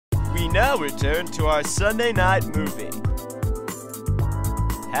We now return to our Sunday night movie,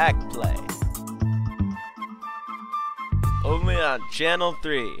 HackPlay. Only on Channel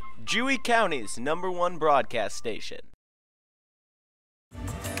 3, Dewey County's #1 broadcast station.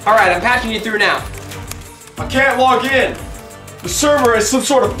 Alright, I'm patching you through now. I can't log in. The server has some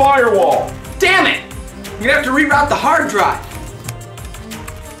sort of firewall. Damn it! You're gonna have to reroute the hard drive.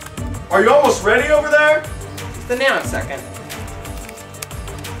 Are you almost ready over there? Just a nanosecond.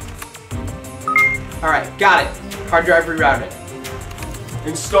 Alright, got it. Hard drive rerouted.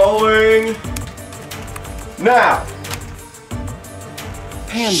 Installing now.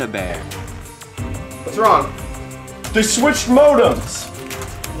 Panda Bear. What's wrong? They switched modems.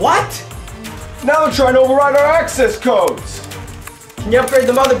 What? Now they're trying to override our access codes. Can you upgrade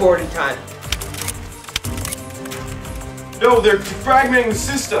the motherboard in time? No, they're defragmenting the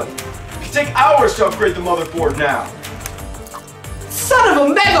system. It can take hours to upgrade the motherboard now. Son of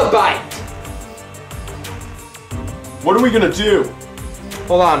a megabyte! What are we gonna do?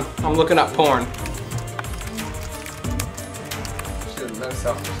 Hold on, I'm looking up porn. Should have no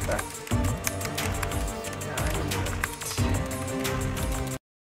self-respect.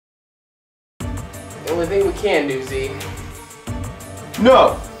 The only thing we can do, Z.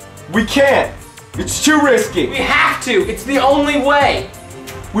 No, we can't. It's too risky. We have to! It's the only way!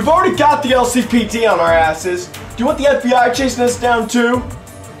 We've already got the LCPD on our asses. Do you want the FBI chasing us down too?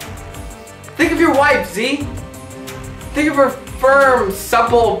 Think of your wife, Z. Think of her firm,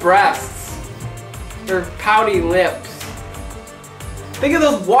 supple breasts. Her pouty lips. Think of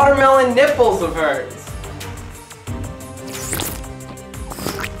those watermelon nipples of hers.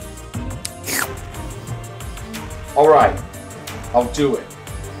 Alright, I'll do it.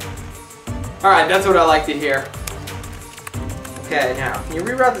 Alright, that's what I like to hear. Okay, now, can you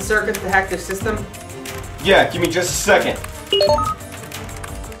reroute the circuits to hack their system? Yeah, give me just a second.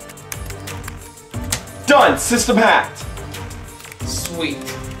 Done! System hacked! Sweet.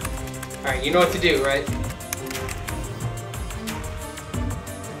 Alright, you know what to do, right?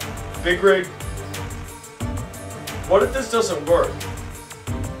 Big Rig, what if this doesn't work?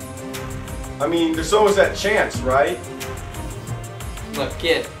 I mean, there's always that chance, right? Look,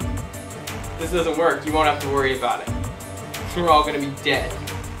 kid. If this doesn't work, you won't have to worry about it. We're all gonna be dead.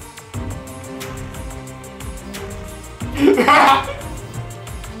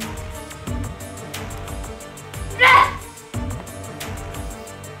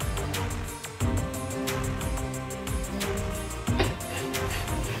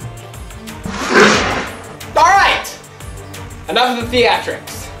 Alright! Enough of the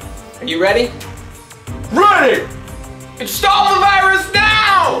theatrics. Are you ready? Ready! Install the virus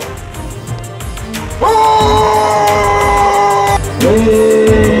now!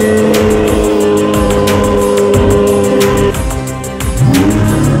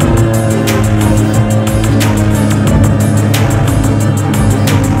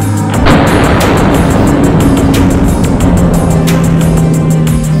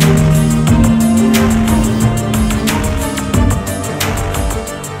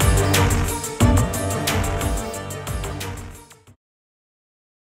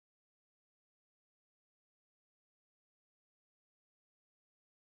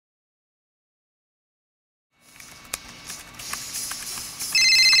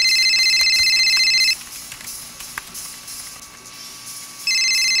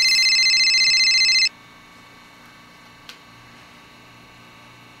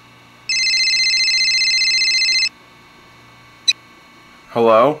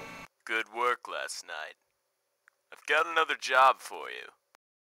 Hello? Good work last night. I've got another job for you.